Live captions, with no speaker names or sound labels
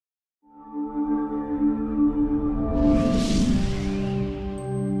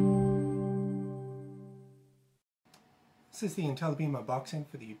This is the Intellibeam unboxing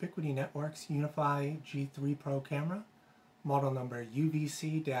for the Ubiquiti Networks UniFi G3-PRO camera, model number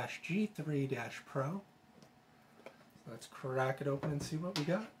UVC-G3-PRO. Let's crack it open and see what we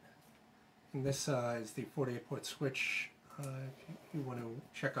got. And this is the 48-port switch, if you want to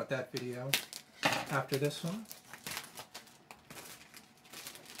check out that video after this one.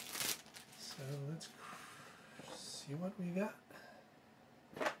 So let's see what we got.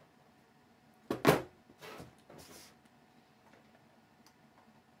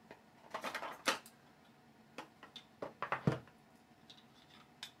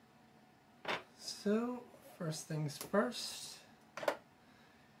 So, first things first,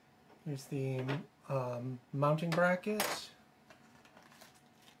 here's the mounting bracket,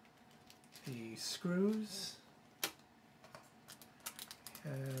 the screws,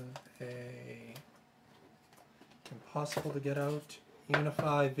 have a impossible to get out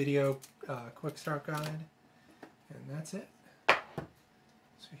UniFi Video quick start guide, and that's it.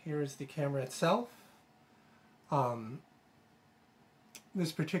 So here's the camera itself.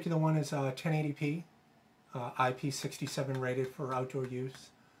 This particular one is 1080p, IP67 rated for outdoor use.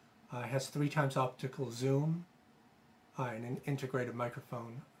 It has 3x optical zoom and an integrated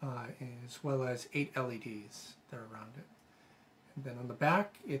microphone, as well as 8 LEDs that are around it. And then on the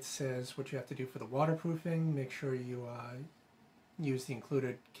back it says what you have to do for the waterproofing. Make sure you use the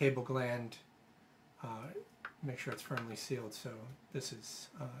included cable gland, make sure it's firmly sealed, so this is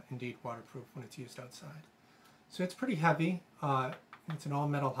indeed waterproof when it's used outside. So it's pretty heavy. It's an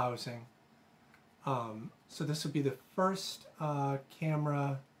all-metal housing. So this would be the first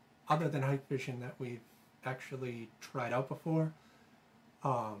camera other than Hike Vision that we've actually tried out before.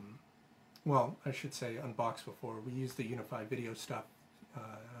 Well, I should say unboxed before. We used the UniFi Video stuff,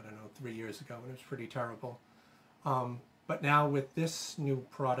 I don't know, 3 years ago, and it was pretty terrible. But now with this new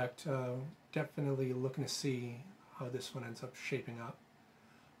product, definitely looking to see how this one ends up shaping up.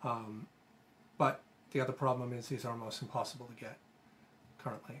 But the other problem is these are almost impossible to get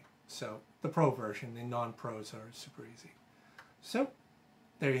currently. So the Pro version, the non-Pros are super easy. So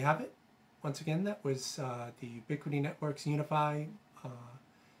there you have it. Once again, that was the Ubiquiti Networks UniFi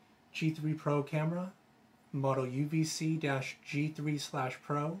G3-PRO camera, model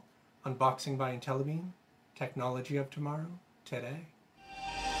UVC-G3/PRO, unboxing by Intellibeam, technology of tomorrow, today.